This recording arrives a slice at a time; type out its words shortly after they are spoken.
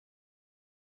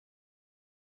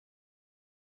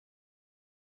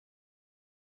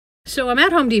So I'm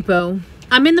at Home Depot.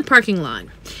 I'm in the parking lot.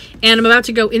 And I'm about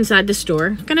to go inside the store.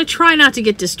 I'm going to try not to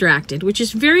get distracted, which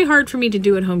is very hard for me to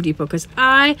do at Home Depot because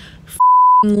I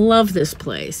love this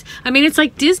place. I mean, it's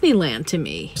like Disneyland to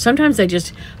me. Sometimes I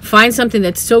just find something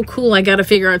that's so cool I got to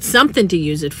figure out something to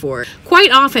use it for.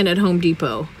 Quite often at Home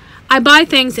Depot, I buy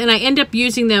things and I end up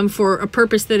using them for a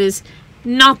purpose that is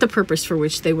not the purpose for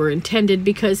which they were intended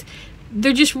because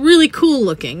they're just really cool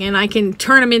looking and I can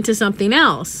turn them into something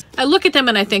else. I look at them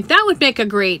and I think that would make a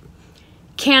great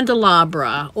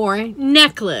candelabra or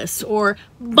necklace or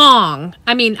bong.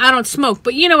 I mean, I don't smoke,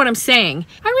 but you know what I'm saying.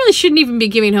 I really shouldn't even be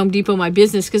giving Home Depot my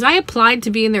business because I applied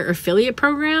to be in their affiliate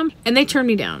program and they turned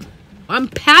me down. I'm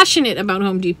passionate about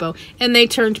Home Depot and they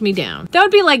turned me down. That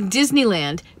would be like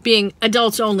Disneyland being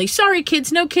adults only. Sorry kids,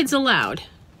 no kids allowed.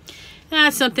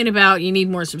 That's something about you need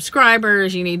more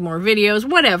subscribers, you need more videos,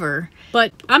 whatever.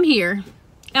 But I'm here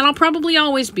and I'll probably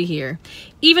always be here,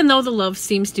 even though the love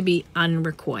seems to be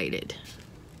unrequited.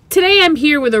 Today I'm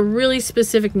here with a really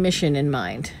specific mission in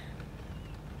mind.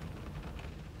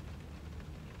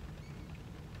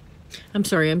 I'm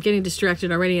sorry, I'm getting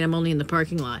distracted already and I'm only in the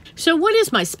parking lot. So what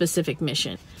is my specific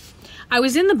mission? I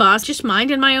was in the bus, just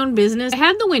minding my own business. I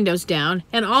had the windows down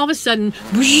and all of a sudden,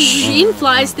 whoosh, in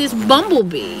flies this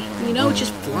bumblebee. You know,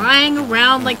 just flying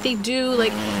around like they do.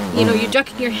 Like, you know, you're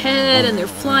ducking your head and they're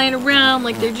flying around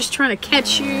like they're just trying to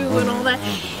catch you and all that.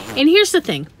 And here's the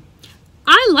thing.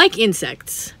 I like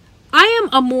insects. I am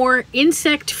a more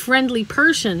insect-friendly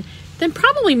person than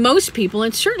probably most people,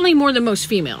 and certainly more than most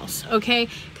females, okay?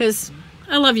 Because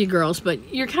I love you girls,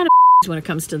 but you're kind of when it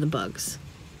comes to the bugs.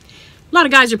 A lot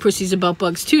of guys are pussies about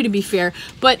bugs too, to be fair,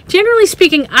 but generally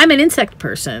speaking, I'm an insect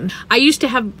person. I used to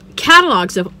have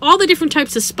catalogs of all the different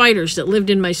types of spiders that lived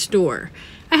in my store.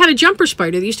 I had a jumper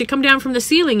spider that used to come down from the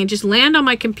ceiling and just land on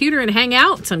my computer and hang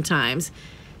out sometimes.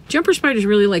 Jumper spiders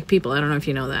really like people. I don't know if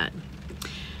you know that.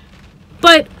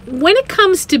 But when it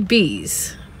comes to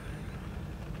bees,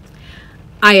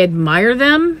 I admire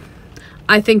them.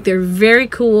 I think they're very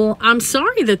cool. I'm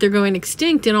sorry that they're going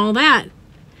extinct and all that.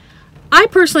 I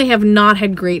personally have not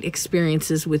had great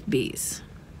experiences with bees.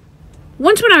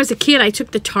 Once when I was a kid, I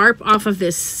took the tarp off of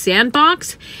this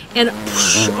sandbox and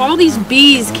whoosh, all these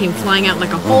bees came flying out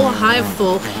like a whole hive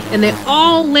full and they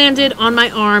all landed on my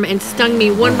arm and stung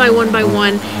me one by one by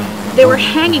one. They were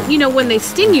hanging, you know, when they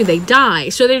sting you, they die.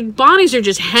 So their bodies are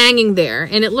just hanging there.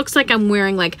 And it looks like I'm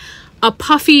wearing like a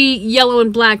puffy yellow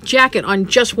and black jacket on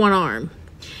just one arm.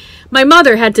 My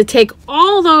mother had to take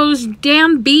all those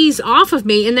damn bees off of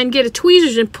me and then get a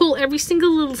tweezers and pull every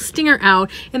single little stinger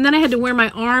out. And then I had to wear my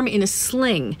arm in a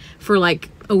sling for like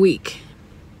a week.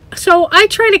 So I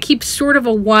try to keep sort of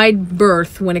a wide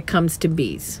berth when it comes to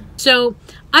bees. So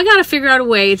I got to figure out a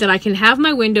way that I can have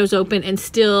my windows open and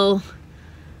still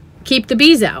keep the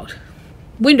bees out.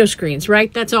 Window screens,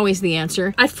 right? That's always the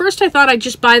answer. At first I thought I'd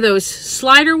just buy those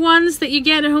slider ones that you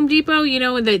get at Home Depot, you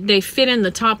know, they fit in the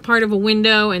top part of a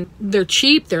window and they're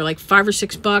cheap. They're like $5 or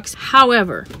 $6.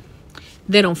 However,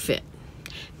 they don't fit.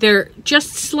 They're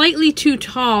just slightly too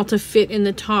tall to fit in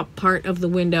the top part of the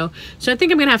window. So I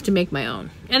think I'm gonna have to make my own.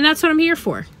 And that's what I'm here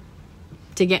for.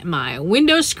 To get my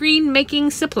window screen making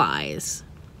supplies.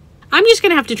 I'm just going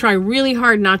to have to try really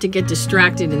hard not to get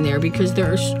distracted in there because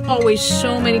there are always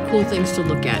so many cool things to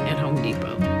look at Home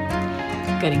Depot.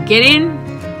 Gotta get in,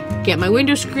 get my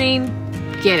window screen,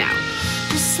 get out.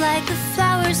 Just like the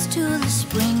flowers to the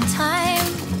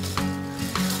springtime,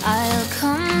 I'll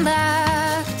come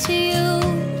back to you.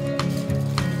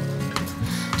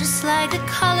 Just like the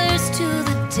colors to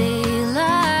the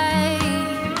daylight,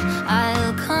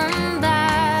 I'll come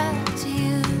back to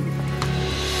you.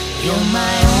 You're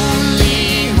my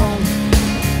only home.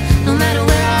 No matter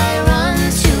where I run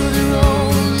to, the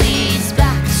road leads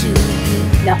back to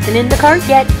you. Nothing in the cart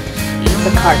yet.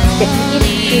 The cart's getting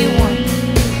into one.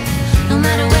 No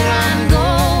matter where I'm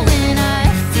going, I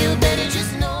feel better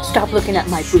just know. Stop looking at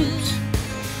my boobs.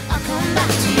 I'll come back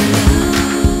to you.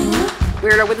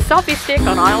 Weirdo with a selfie stick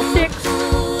on aisle 6.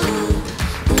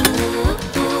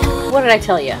 What did I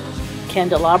tell you?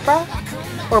 Candelabra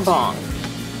or bong?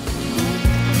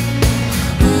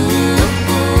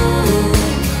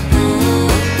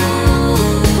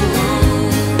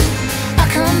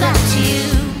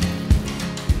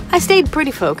 I stayed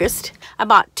pretty focused. I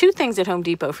bought 2 things at Home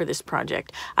Depot for this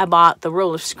project. I bought the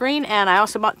roll of screen and I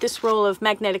also bought this roll of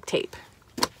magnetic tape.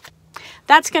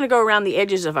 That's going to go around the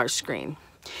edges of our screen.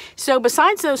 So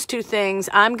besides those 2 things,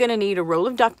 I'm going to need a roll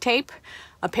of duct tape,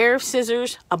 a pair of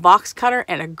scissors, a box cutter,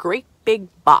 and a great big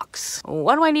box.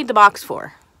 What do I need the box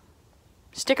for?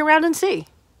 Stick around and see.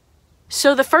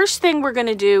 So the first thing we're going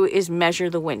to do is measure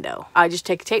the window. I just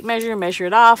take a tape measure, measure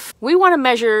it off. We want to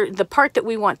measure the part that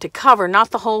we want to cover,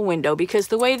 not the whole window, because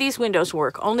the way these windows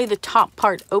work, only the top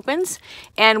part opens,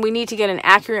 and we need to get an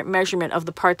accurate measurement of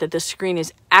the part that the screen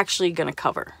is actually going to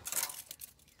cover.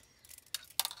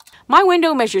 My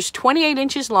window measures 28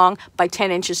 inches long by 10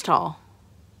 inches tall.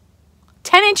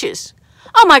 10 inches!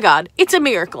 Oh my God, it's a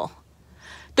miracle.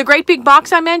 The great big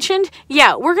box I mentioned,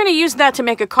 yeah, we're going to use that to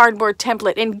make a cardboard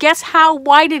template. And guess how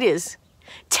wide it is?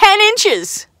 10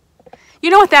 inches! You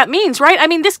know what that means, right? I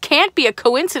mean, this can't be a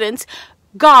coincidence.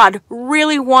 God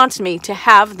really wants me to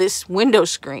have this window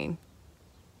screen.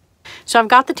 So I've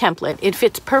got the template. It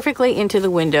fits perfectly into the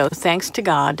window, thanks to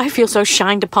God. I feel so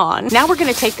shined upon. Now we're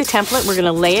going to take the template, we're going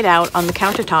to lay it out on the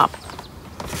countertop.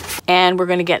 And we're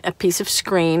going to get a piece of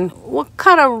screen. We'll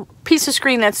cut a piece of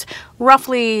screen that's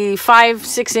roughly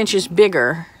 5-6 inches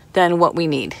bigger than what we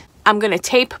need. I'm going to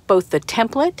tape both the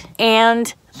template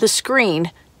and the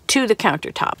screen to the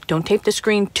countertop. Don't tape the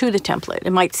screen to the template.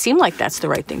 It might seem like that's the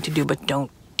right thing to do, but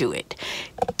don't do it.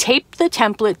 Tape the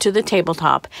template to the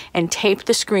tabletop and tape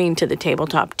the screen to the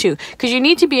tabletop too, because you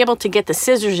need to be able to get the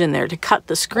scissors in there to cut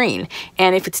the screen.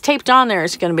 And if it's taped on there,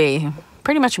 it's going to be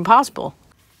pretty much impossible.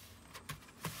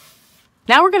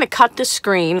 Now we're going to cut the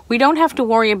screen. We don't have to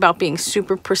worry about being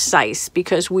super precise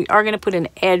because we are going to put an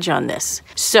edge on this.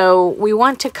 So we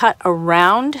want to cut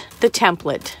around the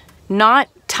template, not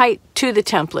tight to the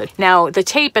template. Now the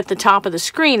tape at the top of the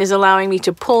screen is allowing me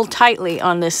to pull tightly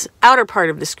on this outer part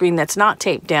of the screen that's not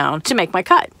taped down to make my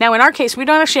cut. Now in our case, we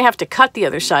don't actually have to cut the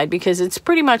other side because it's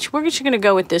pretty much, we're just going to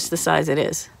go with this the size it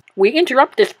is. We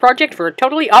interrupt this project for a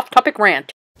totally off-topic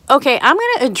rant. Okay, I'm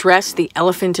going to address the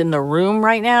elephant in the room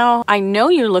right now. I know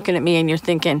you're looking at me and you're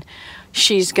thinking,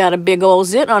 she's got a big old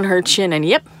zit on her chin. And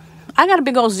yep, I got a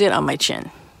big old zit on my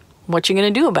chin. What you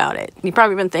going to do about it? You've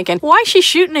probably been thinking, why is she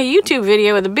shooting a YouTube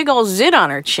video with a big old zit on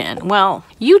her chin? Well,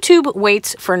 YouTube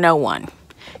waits for no one.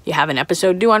 You have an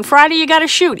episode due on Friday, you got to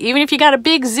shoot. Even if you got a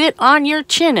big zit on your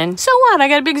chin. And so what? I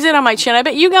got a big zit on my chin. I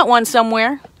bet you got one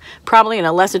somewhere. Probably in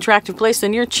a less attractive place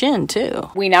than your chin, too.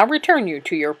 We now return you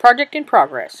to your project in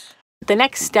progress. The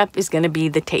next step is going to be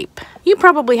the tape. You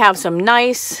probably have some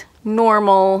nice,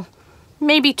 normal,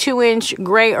 maybe 2-inch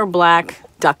gray or black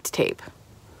duct tape.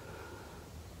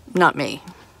 Not me.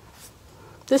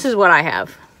 This is what I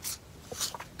have.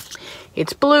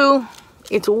 It's blue.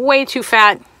 It's way too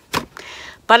fat.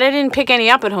 But I didn't pick any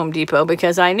up at Home Depot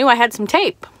because I knew I had some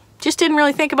tape. Just didn't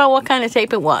really think about what kind of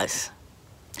tape it was.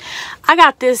 I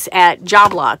got this at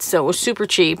Job Lots, so it was super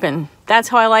cheap, and that's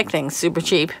how I like things, super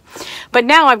cheap. But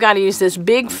now I've got to use this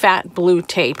big fat blue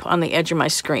tape on the edge of my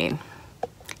screen.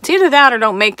 It's either that or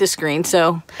don't make the screen,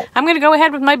 so I'm going to go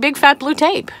ahead with my big fat blue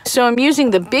tape. So I'm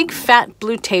using the big fat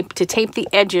blue tape to tape the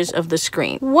edges of the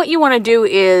screen. What you want to do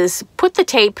is put the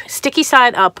tape sticky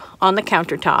side up on the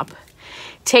countertop,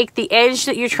 take the edge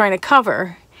that you're trying to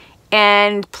cover,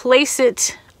 and place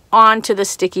it onto the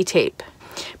sticky tape.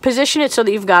 Position it so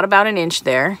that you've got about 1 inch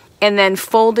there, and then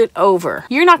fold it over.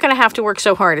 You're not going to have to work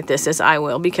so hard at this as I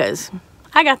will because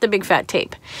I got the big fat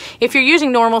tape. If you're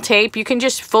using normal tape, you can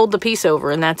just fold the piece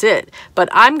over and that's it. But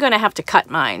I'm going to have to cut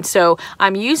mine. So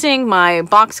I'm using my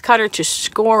box cutter to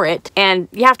score it, and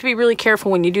you have to be really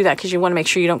careful when you do that because you want to make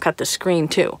sure you don't cut the screen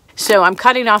too. So I'm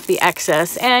cutting off the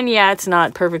excess, and yeah, it's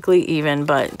not perfectly even,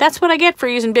 but that's what I get for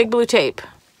using big blue tape.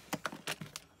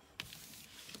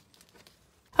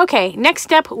 Okay, next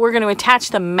step, we're going to attach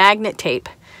the magnet tape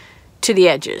to the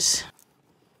edges.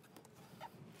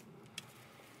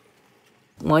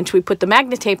 Once we put the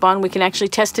magnet tape on, we can actually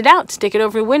test it out, stick it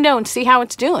over the window and see how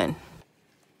it's doing.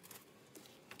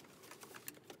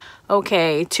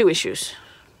 Okay, 2 issues.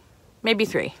 Maybe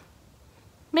 3.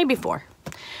 Maybe 4.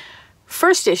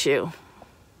 First issue,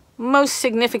 most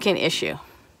significant issue.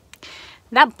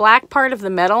 That black part of the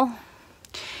metal,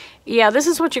 yeah, this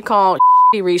is what you call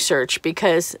research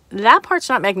because that part's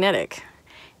not magnetic.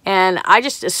 And I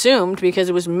just assumed because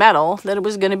it was metal that it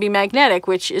was going to be magnetic,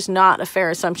 which is not a fair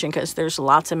assumption because there's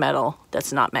lots of metal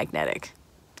that's not magnetic,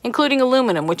 including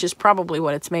aluminum, which is probably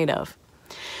what it's made of.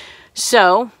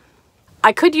 So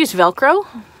I could use Velcro.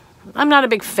 I'm not a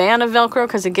big fan of Velcro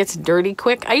because it gets dirty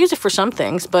quick. I use it for some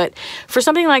things, but for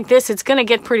something like this, it's going to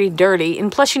get pretty dirty.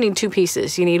 And plus you need 2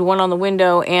 pieces. You need one on the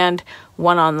window and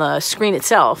one on the screen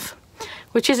itself,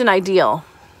 which isn't ideal.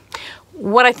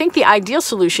 What I think the ideal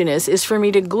solution is for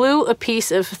me to glue a piece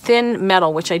of thin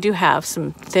metal, which I do have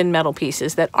some thin metal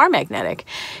pieces that are magnetic,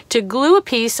 to glue a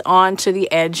piece onto the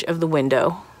edge of the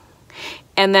window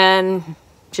and then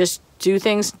just do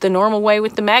things the normal way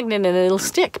with the magnet and it'll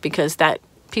stick because that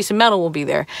piece of metal will be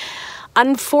there.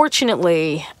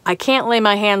 Unfortunately, I can't lay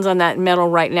my hands on that metal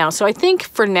right now. So I think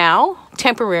for now,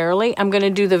 temporarily, I'm going to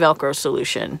do the Velcro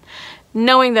solution,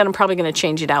 knowing that I'm probably going to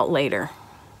change it out later.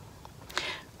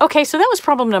 Okay, so that was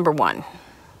problem number 1.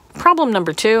 Problem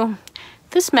number 2,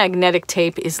 this magnetic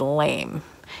tape is lame.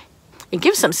 It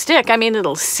gives some stick. I mean,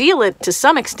 it'll seal it to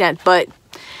some extent, but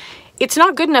it's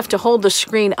not good enough to hold the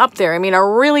screen up there. I mean, a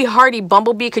really hardy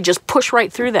bumblebee could just push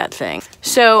right through that thing.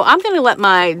 So I'm going to let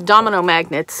my domino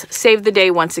magnets save the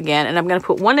day once again, and I'm going to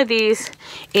put one of these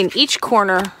in each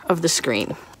corner of the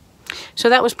screen. So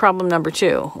that was problem number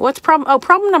 2. What's problem? Oh,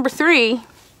 problem number 3.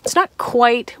 It's not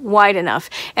quite wide enough.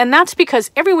 And that's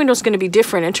because every window is going to be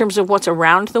different in terms of what's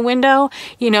around the window.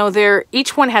 You know,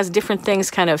 each one has different things,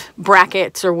 kind of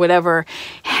brackets or whatever,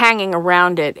 hanging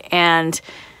around it. And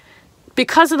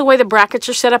because of the way the brackets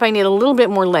are set up, I need a little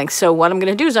bit more length. So what I'm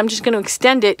going to do is I'm just going to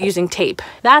extend it using tape.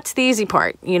 That's the easy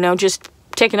part. You know, just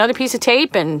take another piece of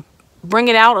tape and bring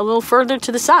it out a little further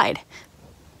to the side.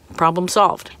 Problem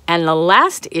solved. And the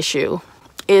last issue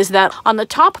is that on the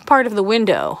top part of the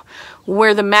window,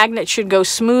 where the magnet should go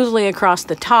smoothly across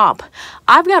the top,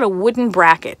 I've got a wooden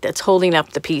bracket that's holding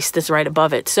up the piece that's right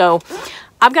above it. So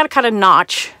I've got to cut a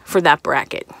notch for that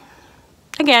bracket.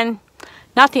 Again,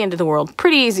 not the end of the world.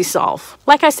 Pretty easy solve.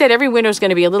 Like I said, every window is going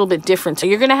to be a little bit different, so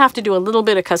you're going to have to do a little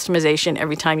bit of customization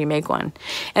every time you make one.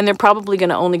 And they're probably going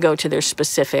to only go to their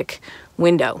specific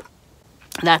window.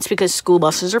 That's because school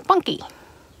buses are funky.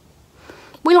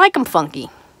 We like them funky.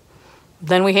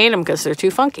 Then we hate them because they're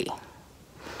too funky.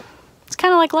 It's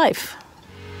kind of like life.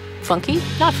 Funky,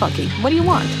 not funky. What do you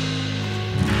want?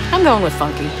 I'm going with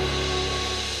funky.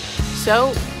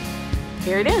 So,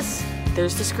 here it is.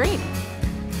 There's the screen.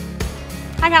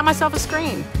 I got myself a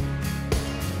screen.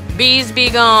 Bees be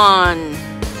gone.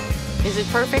 Is it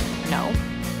perfect? No.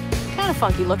 Kind of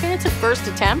funky looking. It's a first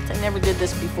attempt. I never did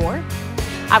this before.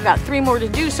 I've got 3 more to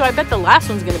do, so I bet the last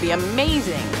one's going to be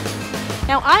amazing.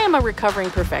 Now, I am a recovering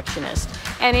perfectionist,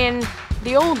 and in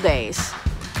the old days,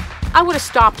 I would have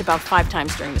stopped about 5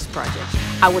 times during this project.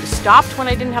 I would have stopped when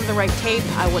I didn't have the right tape.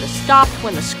 I would have stopped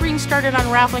when the screen started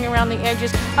unraveling around the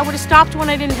edges. I would have stopped when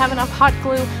I didn't have enough hot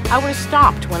glue. I would have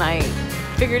stopped when I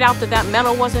figured out that that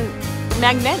metal wasn't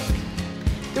magnetic.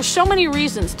 There's so many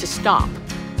reasons to stop.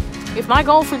 If my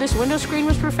goal for this window screen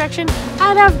was perfection,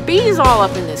 I'd have bees all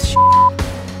up in this shit.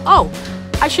 Oh,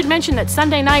 I should mention that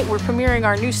Sunday night we're premiering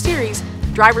our new series,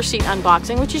 Driver's Seat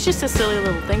Unboxing, which is just a silly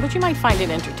little thing, but you might find it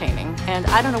entertaining. And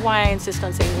I don't know why I insist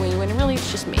on saying we, when really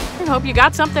it's just me. I hope you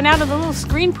got something out of the little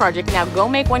screen project. Now go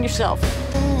make one yourself.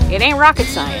 It ain't rocket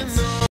science.